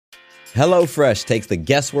HelloFresh takes the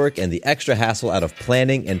guesswork and the extra hassle out of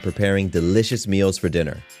planning and preparing delicious meals for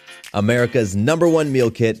dinner. America's #1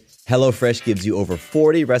 meal kit, HelloFresh gives you over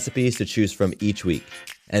 40 recipes to choose from each week.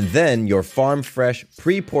 And then your farm-fresh,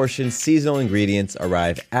 pre-portioned seasonal ingredients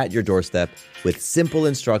arrive at your doorstep with simple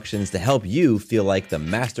instructions to help you feel like the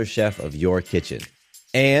master chef of your kitchen.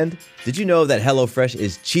 And did you know that HelloFresh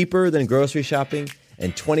is cheaper than grocery shopping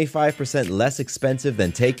and 25% less expensive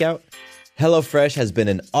than takeout? HelloFresh has been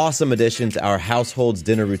an awesome addition to our household's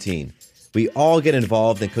dinner routine. We all get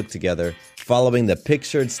involved and cook together, following the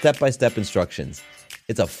pictured step-by-step instructions.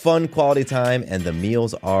 It's a fun quality time, and the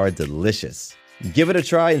meals are delicious. Give it a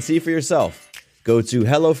try and see for yourself. Go to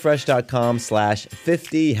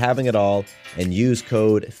HelloFresh.com/50havingitall and use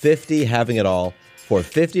code 50havingitall for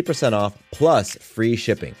 50% off plus free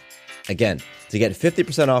shipping. Again, to get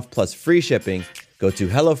 50% off plus free shipping, go to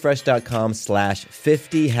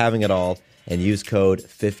HelloFresh.com/50havingitall and use code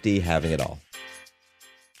 50havingitall.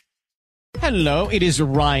 Hello, it is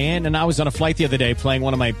Ryan, and I was on a flight the other day playing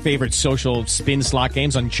one of my favorite social spin slot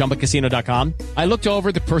games on ChumbaCasino.com. I looked over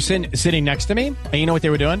at the person sitting next to me, and you know what they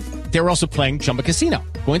were doing? They were also playing Chumba Casino.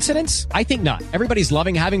 Coincidence? I think not. Everybody's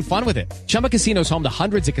loving having fun with it. Chumba Casino is home to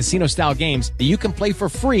hundreds of casino-style games that you can play for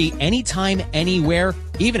free anytime, anywhere,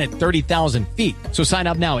 even at 30,000 feet. So sign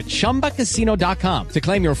up now at ChumbaCasino.com to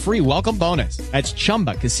claim your free welcome bonus. That's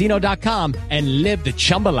ChumbaCasino.com and live the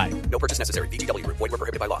Chumba life. No purchase necessary. VGW. Void where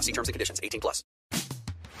prohibited by law. See terms and conditions. 18+.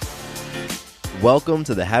 Welcome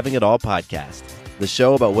to the Having It All podcast, the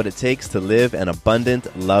show about what it takes to live an abundant,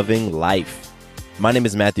 loving life. My name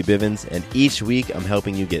is Matthew Bivens, and each week I'm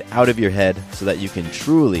helping you get out of your head so that you can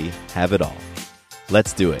truly have it all.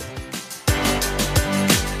 Let's do it.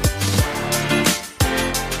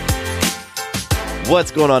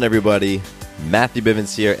 What's going on, everybody? Matthew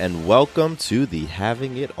Bivens here, and welcome to the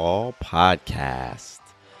Having It All podcast.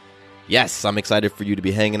 Yes, I'm excited for you to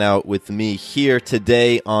be hanging out with me here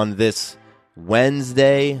today on this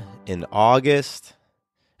Wednesday in August.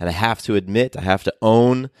 And I have to admit, I have to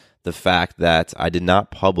own the fact that I did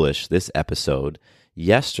not publish this episode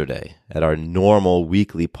yesterday at our normal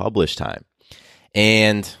weekly publish time.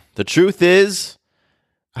 And the truth is,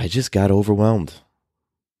 I just got overwhelmed.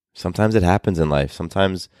 Sometimes it happens in life.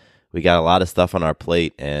 Sometimes we got a lot of stuff on our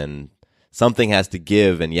plate and something has to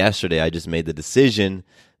give. And yesterday I just made the decision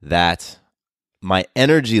that my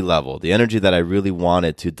energy level, the energy that I really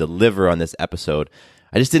wanted to deliver on this episode,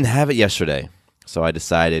 I just didn't have it yesterday. So I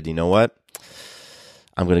decided, you know what?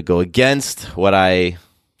 I'm going to go against what I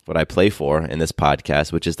play for in this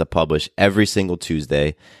podcast, which is to publish every single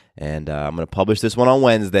Tuesday. And I'm going to publish this one on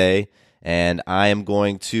Wednesday. And I am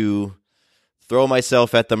going to throw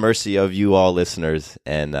myself at the mercy of you all listeners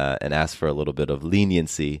and ask for a little bit of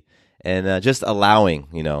leniency and just allowing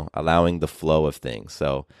the flow of things.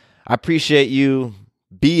 So I appreciate you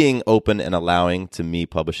being open and allowing to me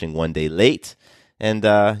publishing one day late. And,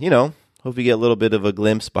 hope you get a little bit of a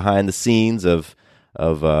glimpse behind the scenes of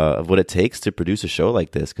what it takes to produce a show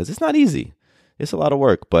like this, because it's not easy. It's a lot of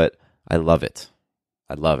work, but I love it.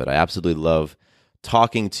 I love it. I absolutely love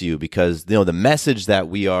talking to you because, the message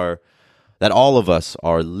that that all of us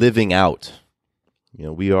are living out,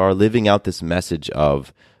 we are living out this message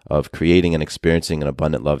of creating and experiencing an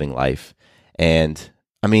abundant, loving life. And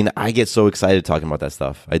I mean, I get so excited talking about that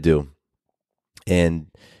stuff. I do. And,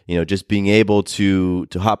 just being able to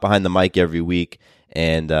hop behind the mic every week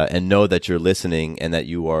and know that you're listening and that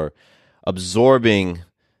you are absorbing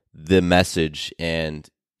the message and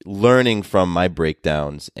learning from my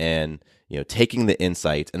breakdowns and, taking the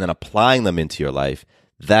insights and then applying them into your life,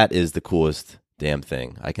 that is the coolest damn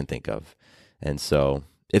thing I can think of. And so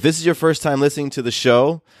if this is your first time listening to the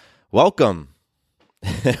show, welcome.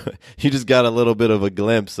 You just got a little bit of a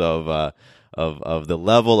glimpse of the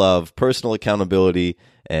level of personal accountability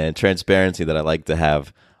and transparency that I like to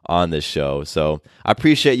have on this show. So I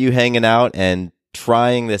appreciate you hanging out and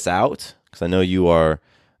trying this out because I know you are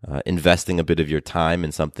investing a bit of your time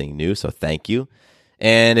in something new. So thank you.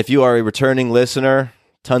 And if you are a returning listener,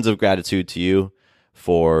 tons of gratitude to you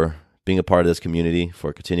for being a part of this community,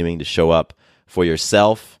 for continuing to show up for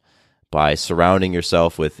yourself by surrounding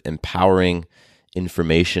yourself with empowering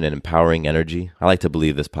information and empowering energy. I like to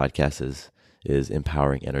believe this podcast is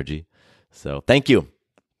empowering energy. So thank you.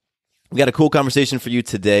 We got a cool conversation for you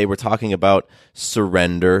today. We're talking about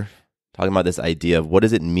surrender, talking about this idea of what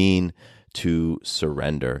does it mean to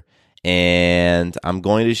surrender. And I'm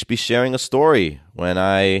going to be sharing a story when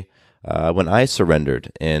I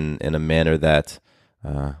surrendered in a manner that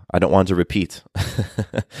I don't want to repeat.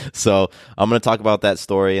 So I'm going to talk about that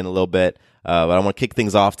story in a little bit, but I want to kick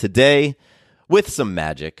things off today with some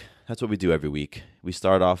magic. That's what we do every week. we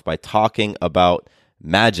start off by talking about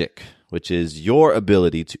magic, which is your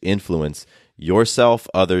ability to influence yourself,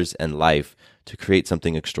 others, and life to create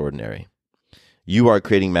something extraordinary. You are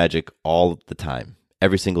creating magic all the time,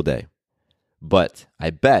 every single day. But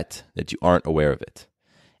I bet that you aren't aware of it.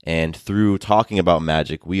 And through talking about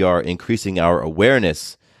magic, we are increasing our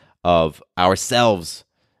awareness of ourselves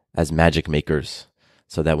as magic makers,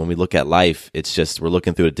 so that when we look at life, it's just we're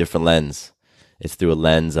looking through a different lens. It's through a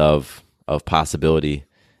lens of possibility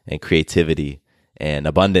and creativity and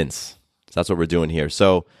abundance. So that's what we're doing here.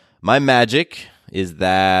 So my magic is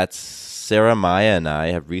that Sarah, Maya, and I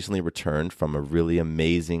have recently returned from a really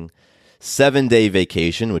amazing 7-day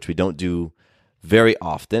vacation, which we don't do very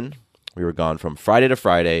often. We were gone from Friday to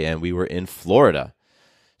Friday, and we were in Florida.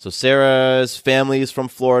 So Sarah's family is from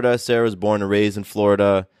Florida. Sarah was born and raised in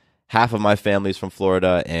Florida. Half of my family is from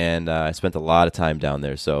Florida, and I spent a lot of time down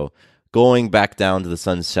there. So going back down to the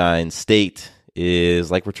Sunshine State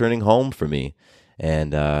is like returning home for me.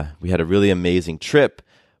 And we had a really amazing trip.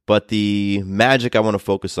 But the magic I want to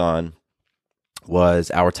focus on was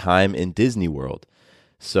our time in Disney World.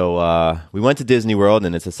 So we went to Disney World,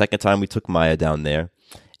 and it's the second time we took Maya down there.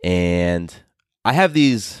 And I have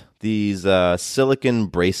these silicone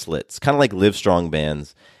bracelets, kind of like Livestrong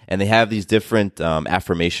bands, and they have these different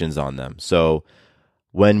affirmations on them. So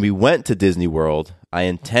when we went to Disney World, I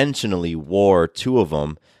intentionally wore 2 of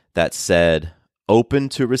them that said, open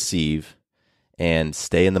to receive and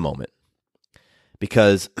stay in the moment.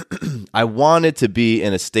 Because I wanted to be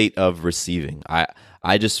in a state of receiving.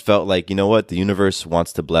 I just felt like, you know what, the universe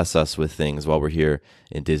wants to bless us with things while we're here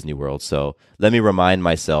in Disney World. So let me remind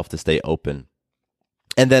myself to stay open.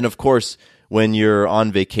 And then, of course, when you're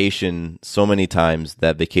on vacation, so many times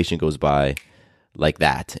that vacation goes by like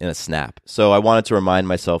that in a snap. So I wanted to remind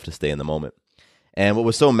myself to stay in the moment. And what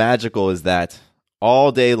was so magical is that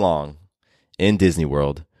all day long in Disney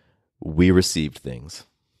World, we received things.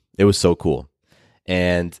 It was so cool.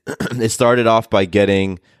 And it started off by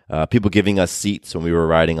getting people giving us seats when we were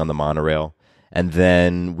riding on the monorail. And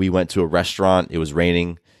then we went to a restaurant. It was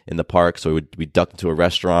raining in the park, so we ducked into a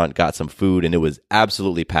restaurant, got some food, and it was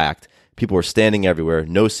absolutely packed. People were standing everywhere,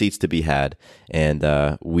 no seats to be had.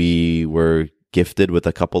 And we were gifted with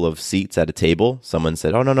a couple of seats at a table. Someone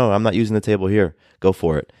said, oh, no, I'm not using the table here. Go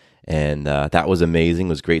for it. And that was amazing. It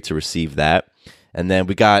was great to receive that. And then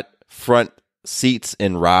we got front seats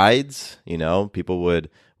in rides. You know, people would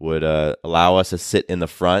allow us to sit in the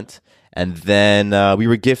front. And then we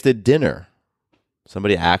were gifted dinner.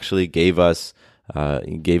 Somebody actually gave us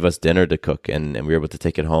dinner to cook, and we were able to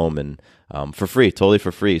take it home and for free, totally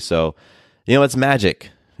for free. So, you know, it's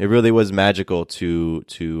magic. It really was magical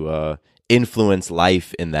to influence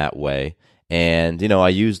life in that way. And, you know, I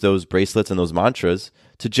use those bracelets and those mantras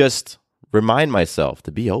to just remind myself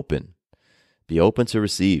to be open to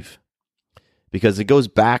receive. Because it goes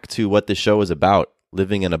back to what the show is about,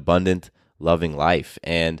 living an abundant, loving life.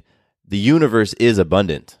 And the universe is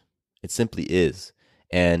abundant. It simply is.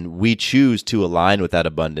 And we choose to align with that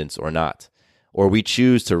abundance or not. Or we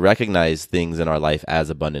choose to recognize things in our life as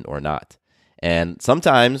abundant or not. And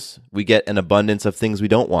sometimes we get an abundance of things we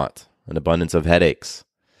don't want. An abundance of headaches.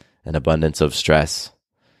 An abundance of stress.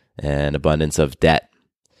 An abundance of debt.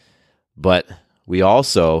 But we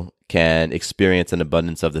also can experience an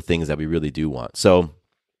abundance of the things that we really do want. So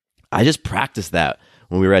I just practiced that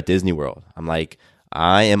when we were at Disney World. I'm like,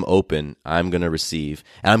 I am open. I'm going to receive.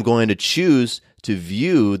 And I'm going to choose to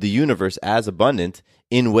view the universe as abundant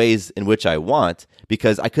in ways in which I want,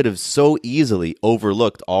 because I could have so easily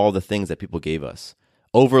overlooked all the things that people gave us.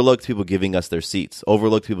 Overlooked people giving us their seats.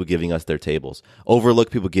 Overlooked people giving us their tables.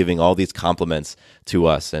 Overlooked people giving all these compliments to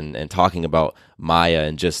us and talking about Maya,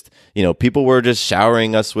 and just, you know, people were just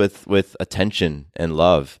showering us with attention and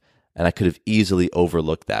love. And I could have easily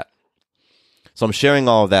overlooked that. So I'm sharing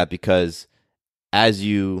all of that because as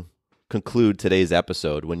you conclude today's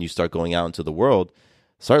episode, when you start going out into the world,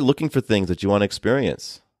 start looking for things that you want to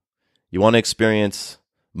experience. You want to experience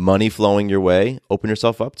money flowing your way? Open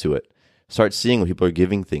yourself up to it. Start seeing when people are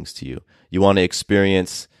giving things to you. You want to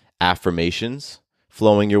experience affirmations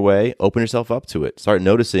flowing your way? Open yourself up to it. Start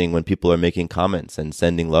noticing when people are making comments and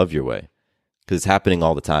sending love your way, because it's happening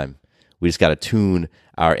all the time. We just got to tune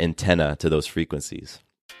our antenna to those frequencies.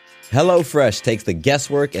 HelloFresh takes the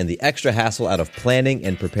guesswork and the extra hassle out of planning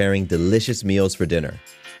and preparing delicious meals for dinner.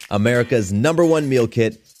 America's #1 meal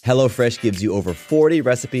kit, HelloFresh gives you over 40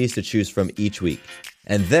 recipes to choose from each week.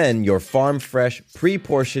 And then your farm-fresh,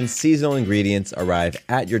 pre-portioned seasonal ingredients arrive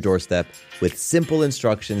at your doorstep with simple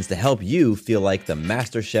instructions to help you feel like the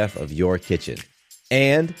master chef of your kitchen.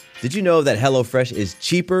 And did you know that HelloFresh is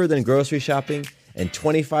cheaper than grocery shopping? and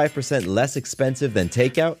 25% less expensive than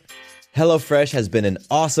takeout? HelloFresh has been an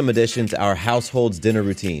awesome addition to our household's dinner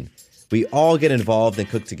routine. We all get involved and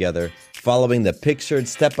cook together, following the pictured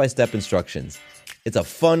step-by-step instructions. It's a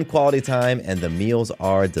fun quality time, and the meals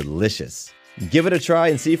are delicious. Give it a try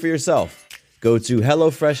and see for yourself. Go to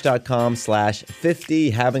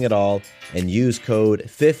HelloFresh.com/50havingitall and use code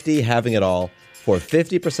 50havingitall for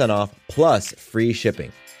 50% off plus free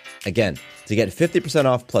shipping. Again, to get 50%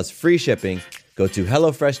 off plus free shipping, go to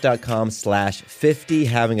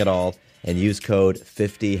HelloFresh.com/50havingitall and use code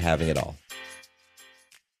 50havingitall.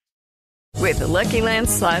 With the Lucky Land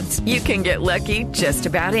Slots, you can get lucky just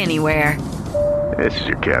about anywhere. This is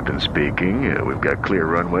your captain speaking. We've got clear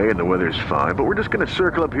runway and the weather's fine, but we're just going to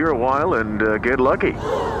circle up here a while and get lucky.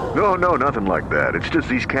 No, nothing like that. It's just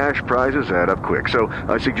these cash prizes add up quick. So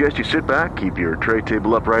I suggest you sit back, keep your tray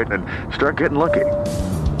table upright, and start getting lucky.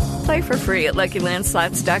 Play for free at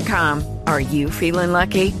LuckyLandSlots.com. Are you feeling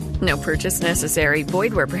lucky? No purchase necessary.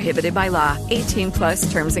 Void where prohibited by law. 18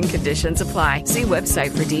 plus terms and conditions apply. See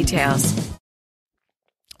website for details.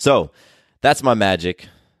 So that's my magic.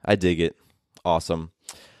 I dig it. Awesome.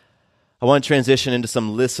 I want to transition into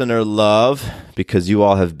some listener love because you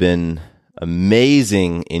all have been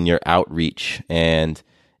amazing in your outreach and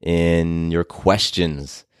in your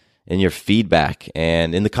questions, in your feedback,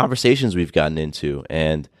 and in the conversations we've gotten into.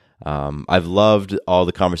 And I've loved all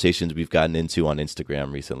the conversations we've gotten into on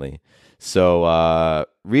Instagram recently. So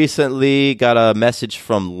recently got a message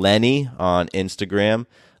from Lenny on Instagram.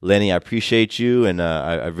 Lenny, I appreciate you, and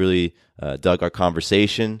I really dug our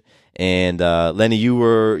conversation. And Lenny,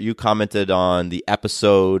 you commented on the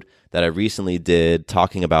episode that I recently did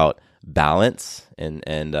talking about balance, and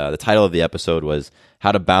the title of the episode was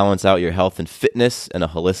How to Balance Out Your Health and Fitness in a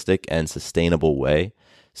Holistic and Sustainable Way.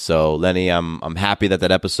 So Lenny, I'm happy that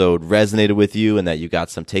episode resonated with you and that you got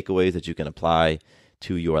some takeaways that you can apply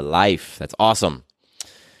to your life. That's awesome.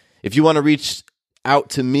 If you want to reach out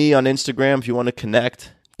to me on Instagram, if you want to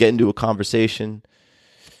connect, get into a conversation,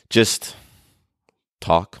 just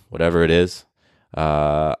talk, whatever it is,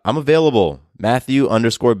 I'm available.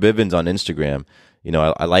 Matthew_Bivens on Instagram. You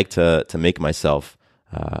know, I like to make myself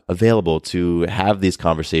available to have these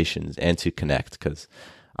conversations and to connect because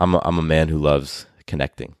I'm a man who loves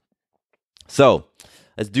connecting. So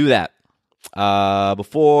let's do that.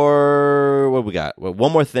 Before what we got? Well,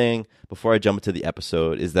 one more thing before I jump into the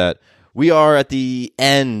episode is that we are at the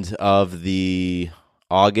end of the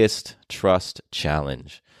August Trust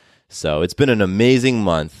Challenge. So it's been an amazing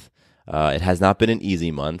month. It has not been an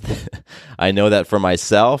easy month. I know that for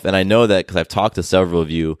myself, and I know that because I've talked to several of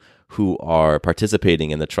you who are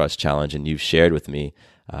participating in the Trust Challenge, and you've shared with me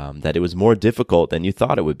that it was more difficult than you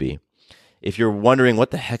thought it would be. If you're wondering what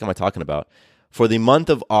the heck am I talking about, for the month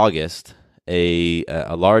of August, a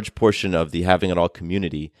large portion of the Having It All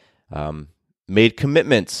community made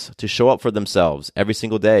commitments to show up for themselves every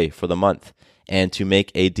single day for the month and to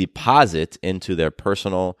make a deposit into their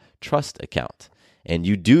personal trust account. And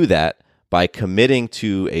you do that by committing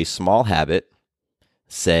to a small habit,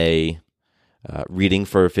 say reading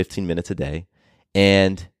for 15 minutes a day,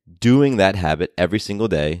 and doing that habit every single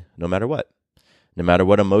day, no matter what. No matter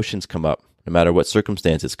what emotions come up, no matter what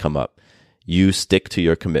circumstances come up, you stick to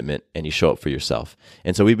your commitment and you show up for yourself.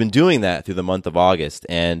 And so we've been doing that through the month of August,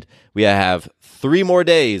 and we have 3 more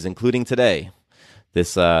days, including today.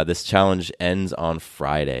 This challenge ends on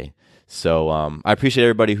Friday. So I appreciate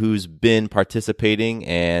everybody who's been participating,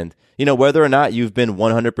 and you know, whether or not you've been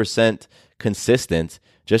 100% consistent,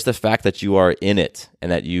 just the fact that you are in it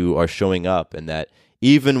and that you are showing up, and that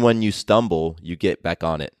even when you stumble, you get back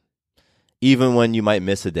on it. Even when you might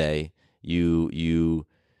miss a day, you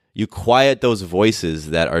quiet those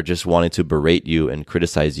voices that are just wanting to berate you and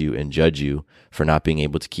criticize you and judge you for not being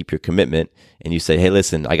able to keep your commitment. And you say, hey,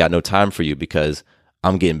 listen, I got no time for you because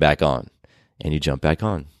I'm getting back on. And you jump back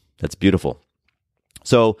on. That's beautiful.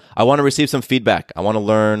 So I want to receive some feedback. I want to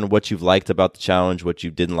learn what you've liked about the challenge, what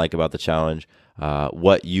you didn't like about the challenge,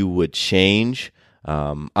 what you would change.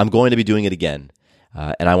 I'm going to be doing it again,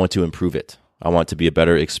 and I want to improve it. I want it to be a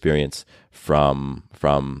better experience from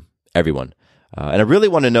everyone. And I really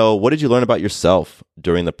want to know, what did you learn about yourself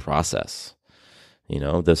during the process? You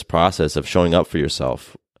know, this process of showing up for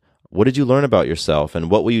yourself. What did you learn about yourself,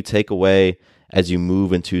 and what will you take away as you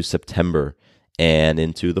move into September and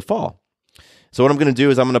into the fall? So what I'm going to do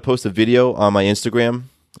is I'm going to post a video on my Instagram,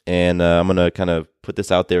 and I'm going to kind of put this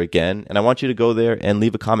out there again. And I want you to go there and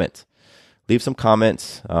leave a comment. Leave some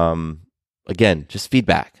comments. Again, just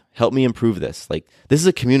feedback. Help me improve this. Like, this is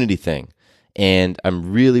a community thing, and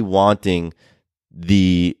I'm really wanting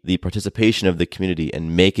the participation of the community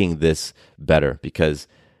and making this better, because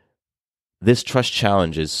this trust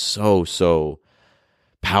challenge is so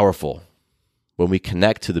powerful when we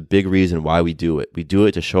connect to the big reason why we do it. We do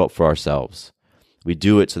it to show up for ourselves. We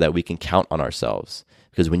do it so that we can count on ourselves.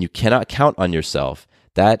 Because when you cannot count on yourself,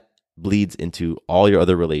 that bleeds into all your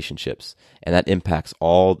other relationships, and that impacts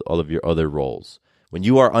all of your other roles. When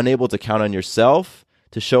you are unable to count on yourself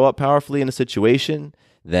to show up powerfully in a situation,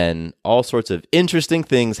 then all sorts of interesting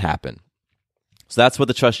things happen. So that's what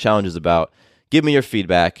the Trust Challenge is about. Give me your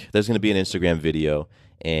feedback. There's going to be an Instagram video,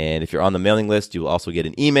 and if you're on the mailing list, you will also get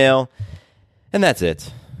an email. And that's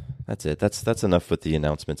it. That's enough with the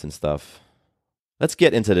announcements and stuff. Let's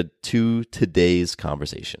get into today's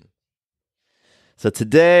conversation. So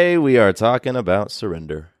today we are talking about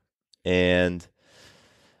surrender. And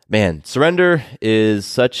man, surrender is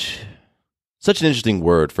such an interesting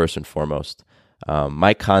word, first and foremost.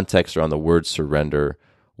 My context around the word surrender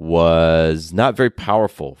was not very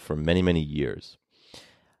powerful for many, many years.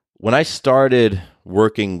 When I started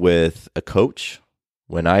working with a coach,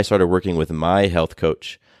 when I started working with my health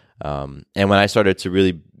coach, and when I started to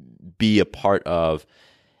really be a part of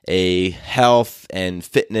a health and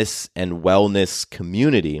fitness and wellness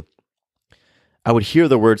community, I would hear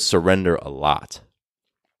the word surrender a lot.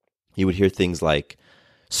 You would hear things like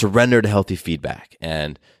surrender to healthy feedback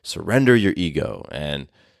and surrender your ego and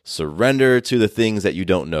surrender to the things that you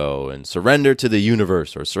don't know and surrender to the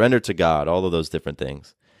universe or surrender to God, all of those different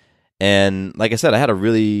things. And like I said, I had a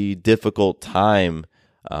really difficult time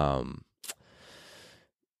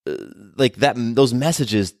those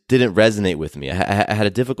messages didn't resonate with me. I had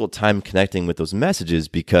a difficult time connecting with those messages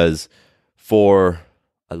because for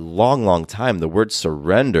a long time, the word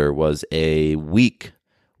surrender was a weak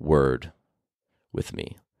word with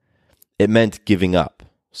me. It meant giving up.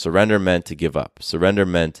 Surrender meant to give up. Surrender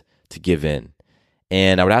meant to give in.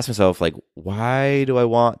 And I would ask myself, like, why do I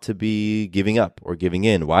want to be giving up or giving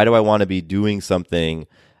in? Why do I want to be doing something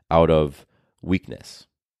out of weakness?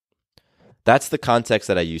 That's the context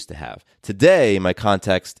that I used to have. Today, my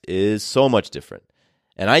context is so much different.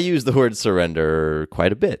 And I use the word surrender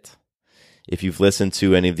quite a bit. If you've listened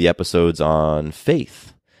to any of the episodes on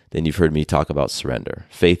faith, then you've heard me talk about surrender.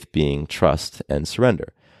 Faith being trust and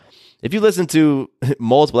surrender. If you listen to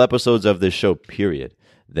multiple episodes of this show, period,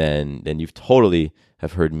 then you've totally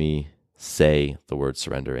have heard me say the word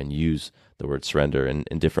surrender and use the word surrender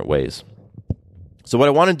in different ways. So what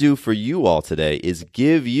I want to do for you all today is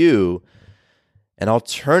give you an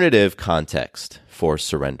alternative context for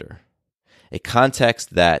surrender, a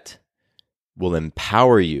context that will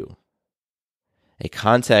empower you, a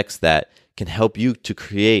context that can help you to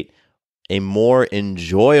create a more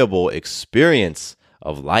enjoyable experience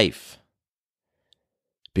of life.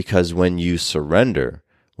 Because when you surrender,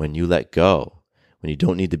 when you let go, when you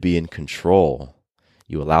don't need to be in control,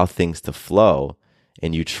 you allow things to flow,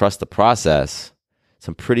 and you trust the process,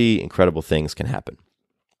 some pretty incredible things can happen.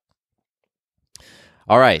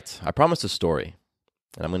 All right, I promised a story,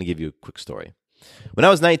 and I'm going to give you a quick story. When I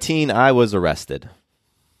was 19, I was arrested.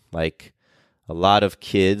 Like a lot of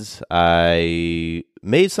kids, I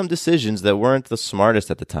made some decisions that weren't the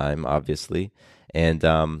smartest at the time, obviously. And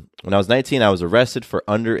when I was 19, I was arrested for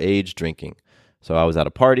underage drinking. So I was at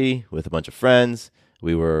a party with a bunch of friends.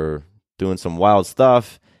 We were doing some wild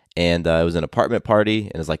stuff, and it was an apartment party,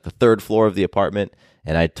 and it was like the third floor of the apartment.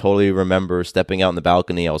 And I totally remember stepping out in the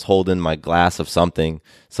balcony. I was holding my glass of something,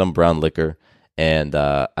 some brown liquor, and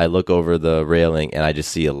I look over the railing, and I just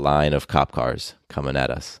see a line of cop cars coming at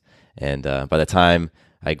us. And by the time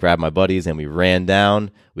I grabbed my buddies and we ran down,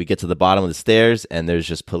 we get to the bottom of the stairs, and there's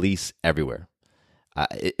just police everywhere.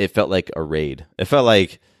 It felt like a raid. It felt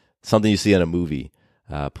like something you see in a movie.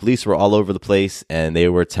 Police were all over the place, and they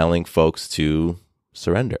were telling folks to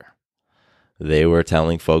surrender. They were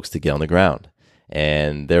telling folks to get on the ground.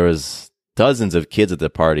 And there was dozens of kids at the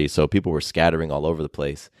party, so people were scattering all over the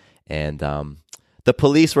place. And the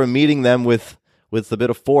police were meeting them with a bit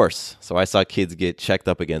of force. So I saw kids get checked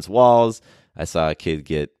up against walls. I saw a kid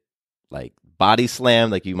get like body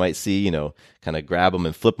slammed, like you might see, kind of grab them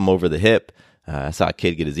and flip them over the hip. I saw a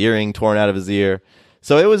kid get his earring torn out of his ear.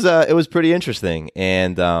 So it was pretty interesting.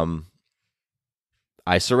 And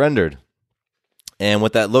I surrendered. And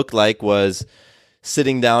what that looked like was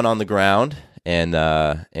sitting down on the ground. And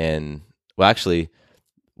well, actually,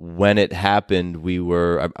 when it happened, we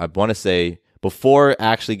were, I want to say, before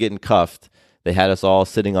actually getting cuffed, they had us all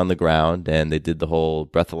sitting on the ground, and they did the whole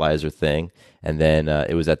breathalyzer thing. And then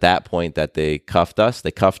it was at that point that they cuffed us.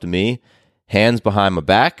 They cuffed me, hands behind my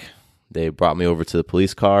back. They brought me over to the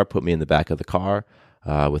police car, put me in the back of the car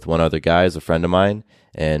with one other guy, a friend of mine,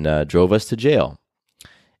 and drove us to jail.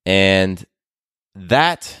 And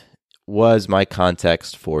that was my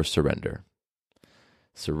context for surrender.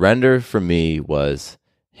 Surrender for me was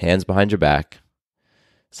hands behind your back.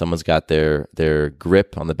 Someone's got their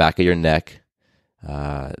grip on the back of your neck.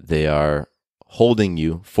 They are holding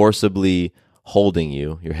you, forcibly holding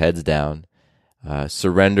you, your head's down.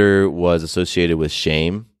 Surrender was associated with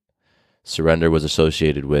shame. Surrender was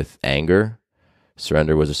associated with anger.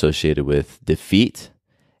 Surrender was associated with defeat.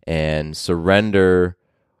 And surrender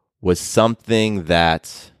was something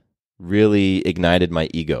that really ignited my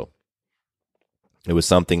ego. It was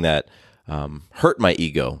something that hurt my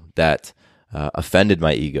ego, that offended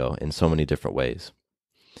my ego in so many different ways.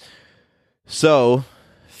 So,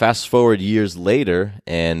 fast forward years later,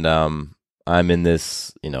 and I'm in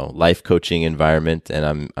this, life coaching environment,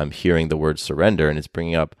 and I'm hearing the word surrender, and it's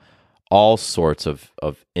bringing up all sorts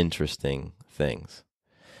of interesting things.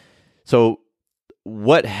 So,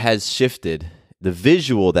 what has shifted? The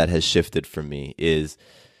visual that has shifted for me is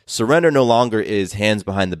surrender no longer is hands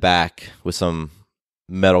behind the back with some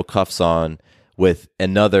metal cuffs on, with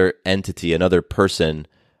another entity, another person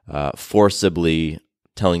forcibly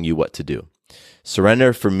telling you what to do.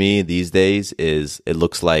 Surrender for me these days it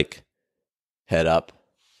looks like head up,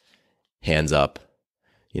 hands up.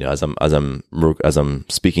 As I'm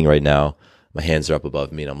speaking right now, my hands are up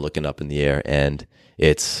above me and I'm looking up in the air, and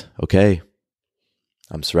it's okay.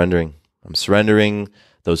 I'm surrendering. I'm surrendering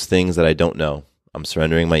those things that I don't know. I'm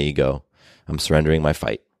surrendering my ego. I'm surrendering my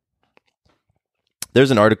fight.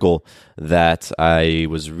 There's an article that I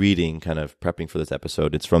was reading, kind of prepping for this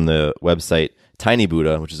episode. It's from the website Tiny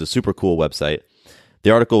Buddha, which is a super cool website.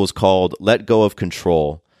 The article was called Let Go of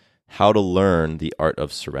Control, How to Learn the Art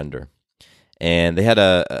of Surrender. And they had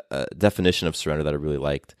a definition of surrender that I really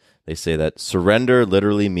liked. They say that surrender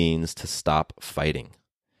literally means to stop fighting.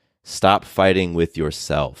 Stop fighting with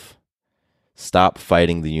yourself. Stop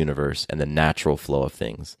fighting the universe and the natural flow of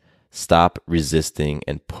things. Stop resisting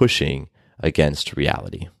and pushing against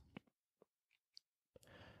reality.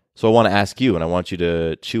 So I want to ask you, and I want you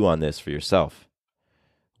to chew on this for yourself.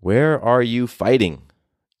 Where are you fighting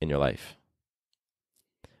in your life?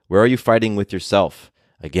 Where are you fighting with yourself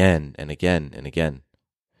again and again and again?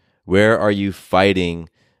 Where are you fighting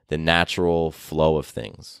the natural flow of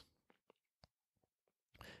things?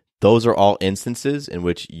 Those are all instances in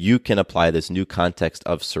which you can apply this new context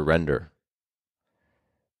of surrender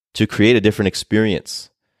to create a different experience,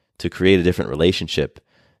 to create a different relationship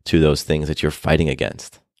to those things that you're fighting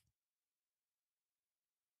against.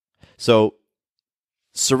 So,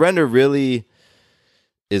 surrender really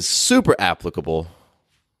is super applicable.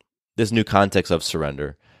 This new context of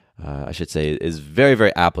surrender, I should say, is very,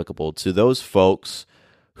 very applicable to those folks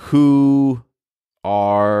who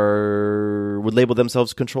would label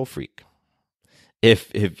themselves control freak.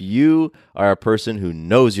 If you are a person who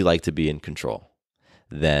knows you like to be in control,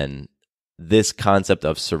 then this concept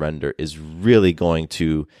of surrender is really going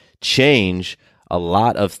to change a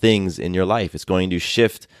lot of things in your life. It's going to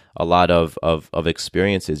shift a lot of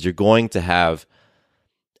experiences. You're going to have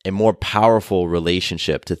a more powerful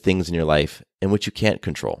relationship to things in your life in which you can't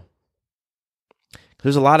control.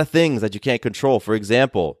 There's a lot of things that you can't control. For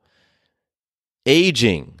example,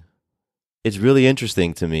 aging. It's really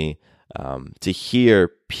interesting to me to hear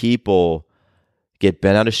people get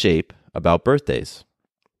bent out of shape about birthdays.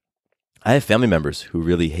 I have family members who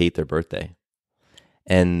really hate their birthday.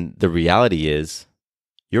 And the reality is,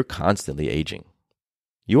 you're constantly aging.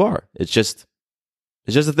 You are. It's just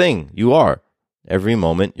a thing. You are. Every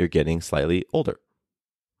moment you're getting slightly older.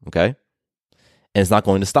 Okay? And it's not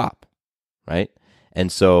going to stop, right?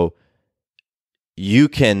 And so you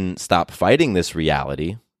can stop fighting this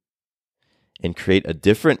reality and create a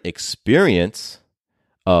different experience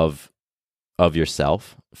of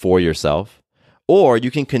yourself, for yourself, or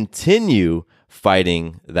you can continue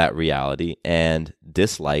fighting that reality and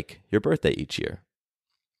dislike your birthday each year.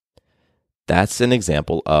 That's an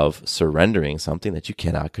example of surrendering something that you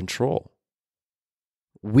cannot control.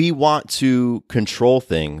 We want to control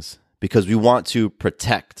things because we want to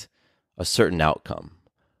protect a certain outcome,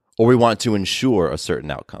 or we want to ensure a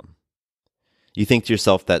certain outcome. You think to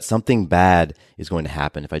yourself that something bad is going to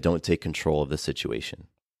happen if I don't take control of the situation.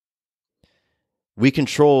 We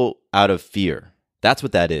control out of fear. That's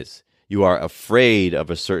what that is. You are afraid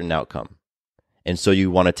of a certain outcome, and so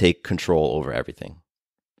you want to take control over everything.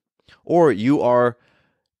 Or you are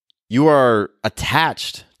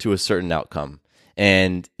attached to a certain outcome.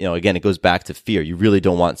 And, again, it goes back to fear. You really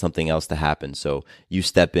don't want something else to happen, so you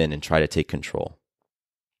step in and try to take control.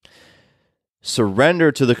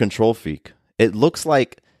 Surrender to the control freak. It looks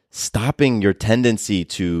like stopping your tendency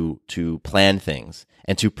to plan things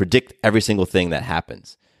and to predict every single thing that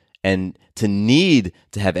happens, and to need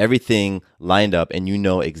to have everything lined up and you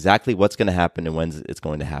know exactly what's going to happen and when it's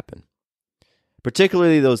going to happen.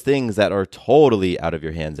 Particularly those things that are totally out of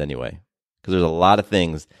your hands anyway, because there's a lot of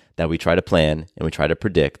things that we try to plan and we try to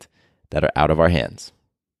predict that are out of our hands.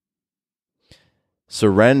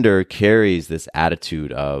 Surrender carries this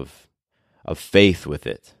attitude of faith with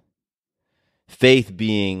it. Faith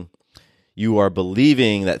being you are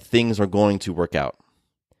believing that things are going to work out,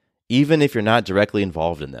 even if you're not directly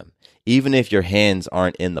involved in them, even if your hands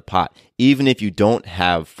aren't in the pot, even if you don't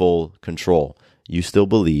have full control, you still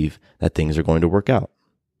believe that things are going to work out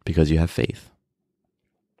because you have faith.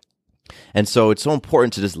 And so it's so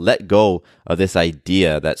important to just let go of this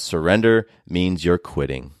idea that surrender means you're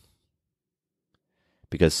quitting.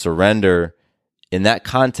 Because surrender, in that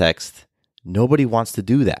context, nobody wants to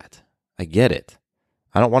do that. I get it.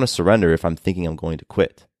 I don't want to surrender if I'm thinking I'm going to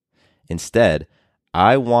quit. Instead,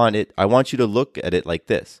 I want you to look at it like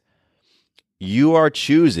this. You are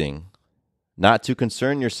choosing not to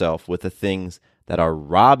concern yourself with the things that are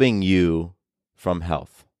robbing you from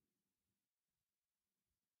health.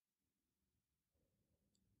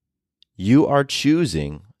 You are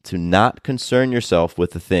choosing to not concern yourself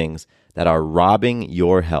with the things that are robbing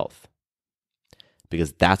your health.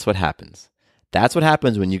 Because that's what happens. That's what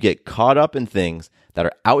happens when you get caught up in things that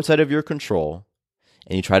are outside of your control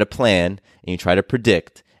and you try to plan and you try to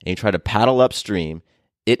predict and you try to paddle upstream.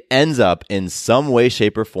 It ends up in some way,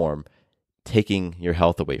 shape, or form taking your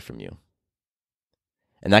health away from you.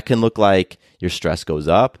 And that can look like your stress goes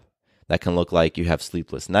up. That can look like you have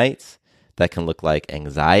sleepless nights. That can look like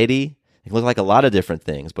anxiety. It can look like a lot of different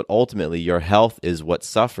things, but ultimately your health is what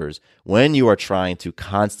suffers when you are trying to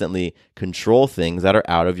constantly control things that are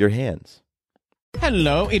out of your hands.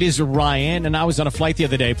 Hello, it is Ryan, and I was on a flight the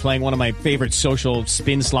other day playing one of my favorite social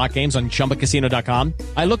spin slot games on ChumbaCasino.com.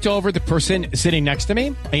 I looked over the person sitting next to me,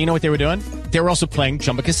 and you know what they were doing? They were also playing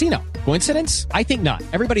Chumba Casino. Coincidence? I think not.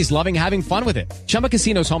 Everybody's loving having fun with it. Chumba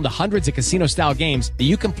Casino is home to hundreds of casino-style games that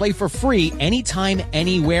you can play for free anytime,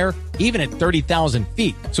 anywhere, even at 30,000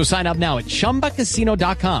 feet. So sign up now at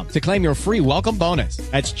ChumbaCasino.com to claim your free welcome bonus.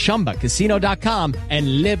 That's ChumbaCasino.com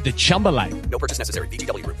and live the Chumba life. No purchase necessary.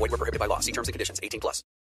 VGW Group. Void where prohibited by law. See terms and conditions. 18+.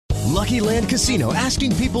 Lucky Land Casino,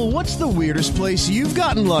 asking people, what's the weirdest place you've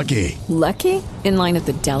gotten lucky? Lucky? In line at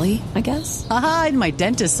the deli, I guess? Aha, in my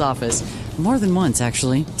dentist's office. More than once,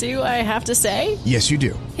 actually. Do I have to say? Yes, you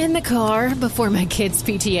do. In the car before my kids'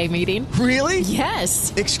 PTA meeting. Really?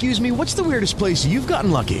 Yes. Excuse me, what's the weirdest place you've gotten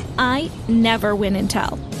lucky? I never win and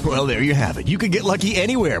tell. Well, there you have it. You can get lucky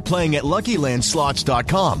anywhere, playing at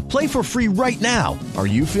LuckyLandSlots.com. Play for free right now. Are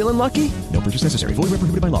you feeling lucky? No purchase necessary. Void where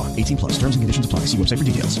prohibited by law. 18+. Terms and conditions apply. See website for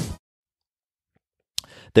details.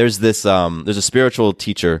 There's a spiritual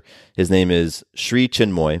teacher. His name is Sri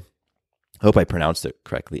Chinmoy. I hope I pronounced it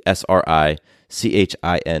correctly. SRICHINMOY.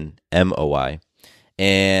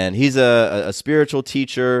 And he's a spiritual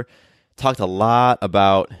teacher, talked a lot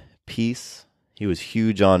about peace. He was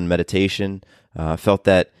huge on meditation, felt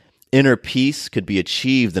that inner peace could be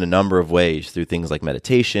achieved in a number of ways through things like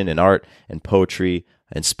meditation and art and poetry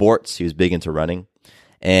and sports. He was big into running.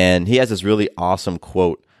 And he has this really awesome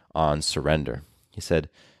quote on surrender. He said,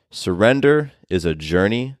 "Surrender is a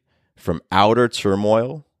journey from outer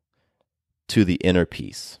turmoil to the inner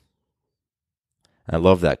peace." I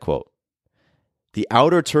love that quote. The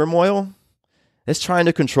outer turmoil is trying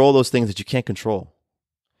to control those things that you can't control.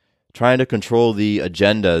 Trying to control the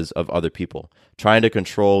agendas of other people. Trying to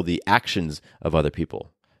control the actions of other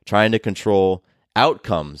people. Trying to control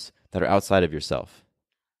outcomes that are outside of yourself.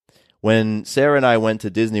 When Sarah and I went to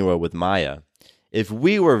Disney World with Maya, if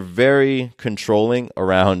we were very controlling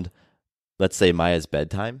around, let's say, Maya's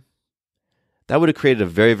bedtime, that would have created a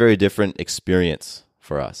very, very different experience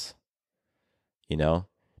for us. You know?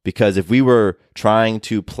 Because if we were trying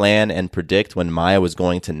to plan and predict when Maya was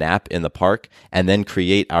going to nap in the park and then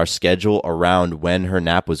create our schedule around when her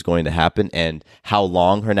nap was going to happen and how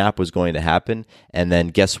long her nap was going to happen, and then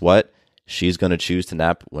guess what? She's going to choose to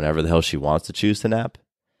nap whenever the hell she wants to choose to nap.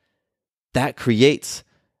 That creates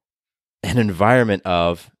an environment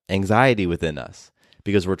of anxiety within us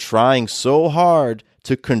because we're trying so hard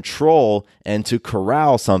to control and to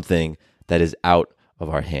corral something that is out of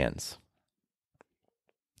our hands.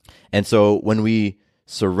 And so when we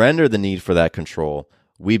surrender the need for that control,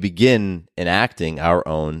 we begin enacting our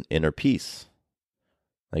own inner peace.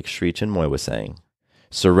 Like Sri Chinmoy was saying,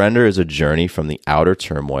 surrender is a journey from the outer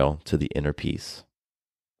turmoil to the inner peace.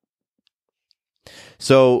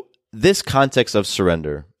 So this context of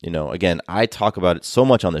surrender, again, I talk about it so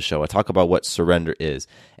much on the show. I talk about what surrender is.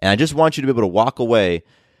 And I just want you to be able to walk away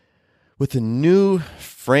with a new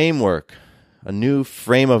framework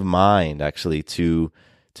frame of mind, actually, to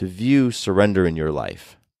view surrender in your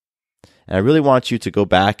life. And I really want you to go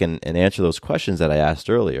back and answer those questions that I asked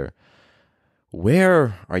earlier.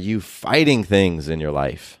 Where are you fighting things in your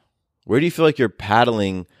life? Where do you feel like you're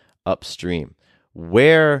paddling upstream?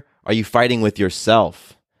 Where are you fighting with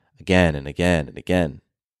yourself again and again and again?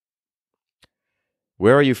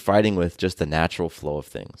 Where are you fighting with just the natural flow of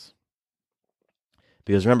things?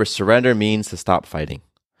 Because remember, surrender means to stop fighting.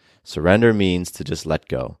 Surrender means to just let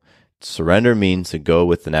go. Surrender means to go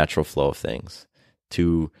with the natural flow of things,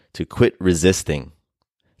 to quit resisting,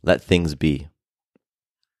 let things be.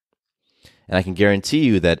 And I can guarantee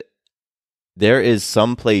you that there is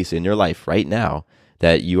some place in your life right now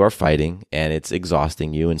that you are fighting, and it's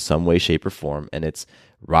exhausting you in some way, shape, or form, and it's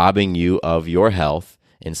robbing you of your health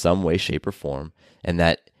in some way, shape, or form, and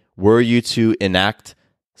that were you to enact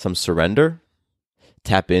some surrender,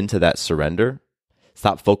 tap into that surrender,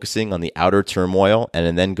 stop focusing on the outer turmoil,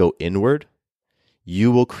 and then go inward,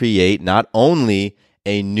 you will create not only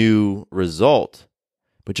a new result,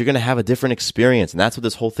 but you're going to have a different experience. And that's what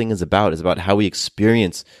this whole thing is about how we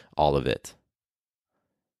experience all of it.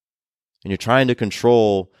 And you're trying to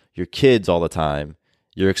control your kids all the time,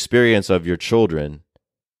 your experience of your children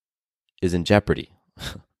is in jeopardy.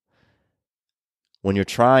 When you're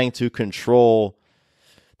trying to control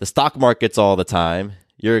the stock markets all the time,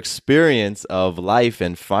 your experience of life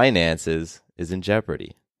and finances is in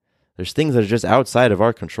jeopardy. There's things that are just outside of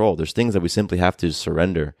our control. There's things that we simply have to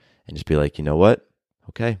surrender and just be like, you know what?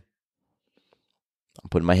 Okay. I'm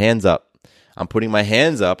putting my hands up. I'm putting my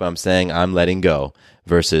hands up and I'm saying I'm letting go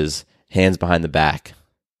versus hands behind the back.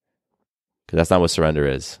 Because that's not what surrender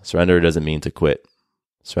is. Surrender doesn't mean to quit.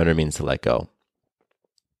 Surrender means to let go.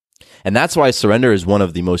 And that's why surrender is one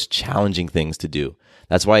of the most challenging things to do.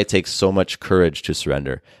 That's why it takes so much courage to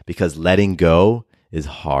surrender, because letting go is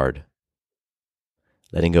hard.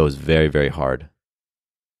 Letting go is very, very hard.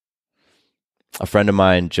 A friend of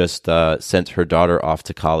mine just sent her daughter off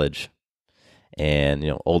to college. And,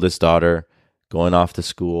 oldest daughter going off to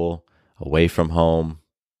school, away from home.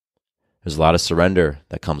 There's a lot of surrender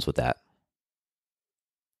that comes with that.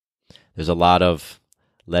 There's a lot of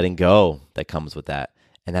letting go that comes with that.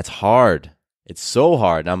 And that's hard. It's so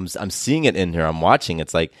hard. I'm seeing it in her. I'm watching.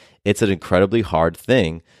 It's like, it's an incredibly hard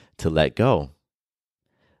thing to let go.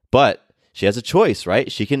 But she has a choice,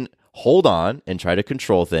 right? She can hold on and try to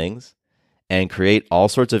control things and create all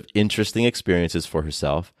sorts of interesting experiences for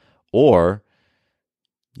herself. Or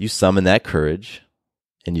you summon that courage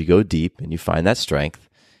and you go deep and you find that strength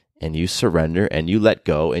and you surrender and you let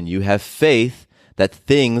go and you have faith that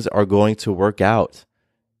things are going to work out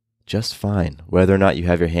just fine, whether or not you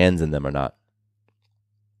have your hands in them or not.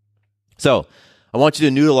 So I want you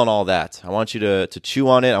to noodle on all that. I want you to chew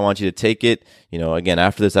on it. I want you to take it. Again,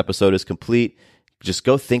 after this episode is complete, just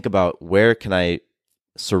go think about, where can I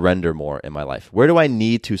surrender more in my life? Where do I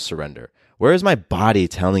need to surrender? Where is my body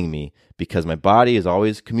telling me? Because my body is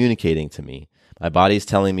always communicating to me. My body is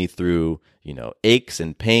telling me through, aches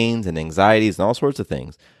and pains and anxieties and all sorts of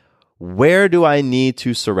things. Where do I need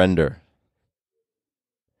to surrender?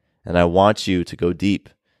 And I want you to go deep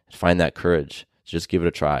and find that courage. Just give it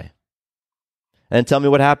a try. And tell me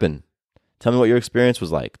what happened. Tell me what your experience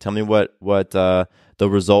was like. Tell me what the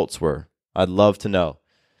results were. I'd love to know.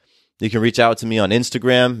 You can reach out to me on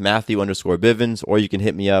Instagram, Matthew_Bivens, or you can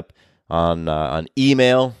hit me up on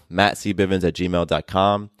email,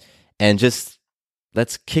 mattcbivens@gmail.com. And just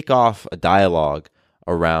let's kick off a dialogue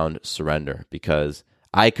around surrender, because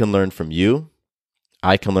I can learn from you.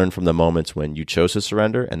 I can learn from the moments when you chose to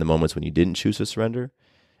surrender and the moments when you didn't choose to surrender.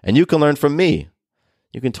 And you can learn from me.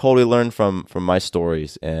 You can totally learn from my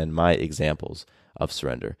stories and my examples of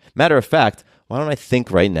surrender. Matter of fact, why don't I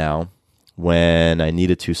think right now when I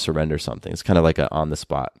needed to surrender something? It's kind of like on the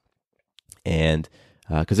spot. And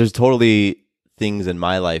because there's totally things in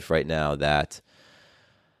my life right now that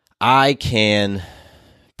I can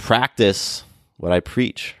practice what I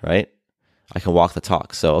preach, right? I can walk the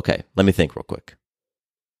talk. So, okay, let me think real quick.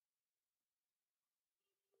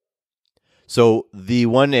 So the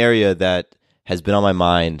one area that has been on my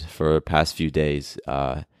mind for the past few days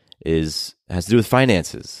has to do with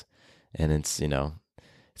finances. And it's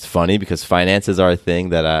funny because finances are a thing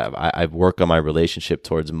that I work on my relationship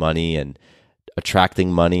towards money and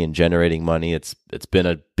attracting money and generating money. It's been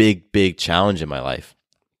a big challenge in my life.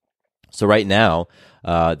 So right now,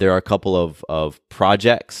 there are a couple of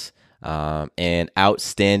projects and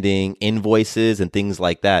outstanding invoices and things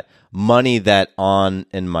like that. Money that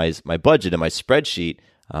in my budget and my spreadsheet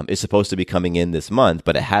is supposed to be coming in this month,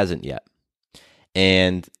 but it hasn't yet.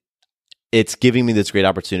 And it's giving me this great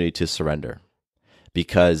opportunity to surrender.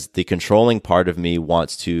 because the controlling part of me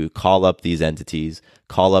wants to call up these entities,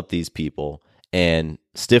 call up these people, and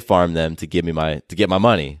stiff arm them to get my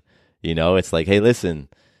money. You know, it's like, hey, listen,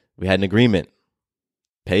 we had an agreement,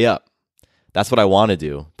 pay up. That's what I want to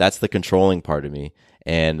do. That's the controlling part of me,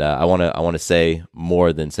 and I want to say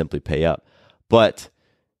more than simply pay up. But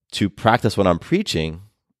to practice what I'm preaching,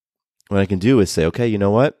 what I can do is say, okay, you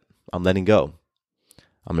know what? I'm letting go.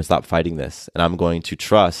 I'm going to stop fighting this, and I'm going to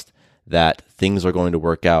trust that things are going to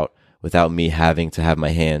work out without me having to have my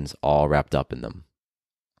hands all wrapped up in them.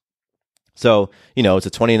 So, you know, it's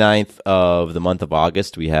the 29th of the month of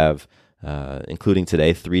August. We have, including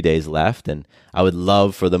today, 3 days left, and I would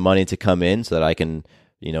love for the money to come in so that I can,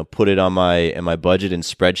 you know, put it on my budget and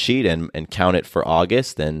spreadsheet and count it for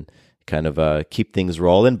August and kind of keep things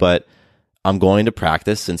rolling. But I'm going to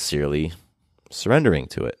practice sincerely surrendering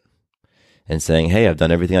to it and saying, hey, I've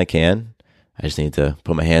done everything I can. I just need to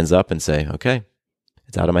put my hands up and say, okay,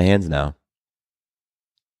 it's out of my hands now.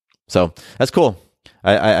 So that's cool.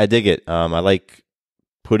 I dig it. I like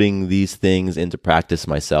putting these things into practice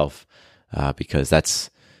myself because that's,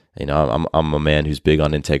 you know, I'm a man who's big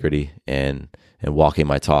on integrity and walking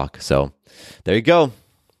my talk. So there you go.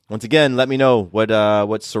 Once again, let me know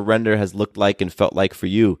what surrender has looked like and felt like for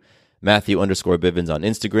you. Matthew_Bivens on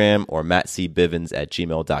Instagram or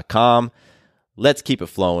mattcbivens@gmail.com. Let's keep it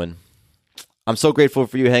flowing. I'm so grateful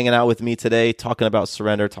for you hanging out with me today, talking about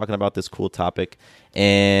surrender, talking about this cool topic,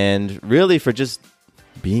 and really for just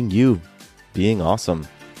being you, being awesome,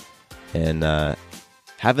 and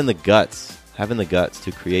having the guts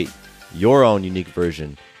to create your own unique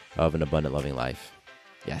version of an abundant, loving life.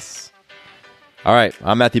 Yes. All right,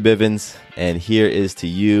 I'm Matthew Bivens, and here is to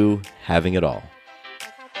you having it all.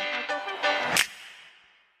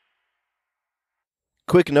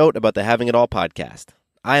 Quick note about the Having It All podcast.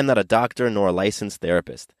 I am not a doctor nor a licensed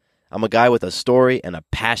therapist. I'm a guy with a story and a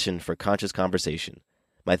passion for conscious conversation.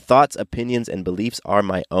 My thoughts, opinions, and beliefs are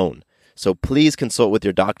my own. So please consult with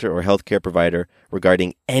your doctor or healthcare provider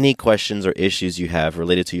regarding any questions or issues you have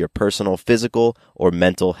related to your personal, physical, or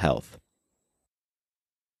mental health.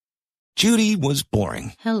 Judy was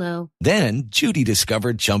boring. Hello. Then Judy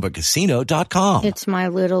discovered ChumbaCasino.com. It's my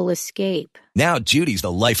little escape. Now Judy's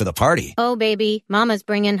the life of the party. Oh, baby, mama's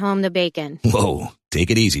bringing home the bacon. Whoa,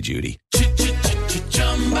 take it easy, Judy.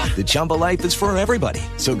 The Chumba life is for everybody.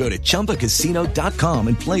 So go to ChumbaCasino.com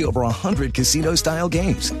and play over 100 casino-style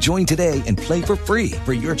games. Join today and play for free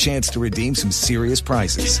for your chance to redeem some serious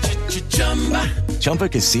prizes.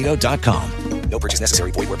 ChumbaCasino.com. No purchase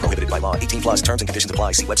necessary. Void where prohibited by law. 18+ terms and conditions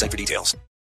apply. See website for details.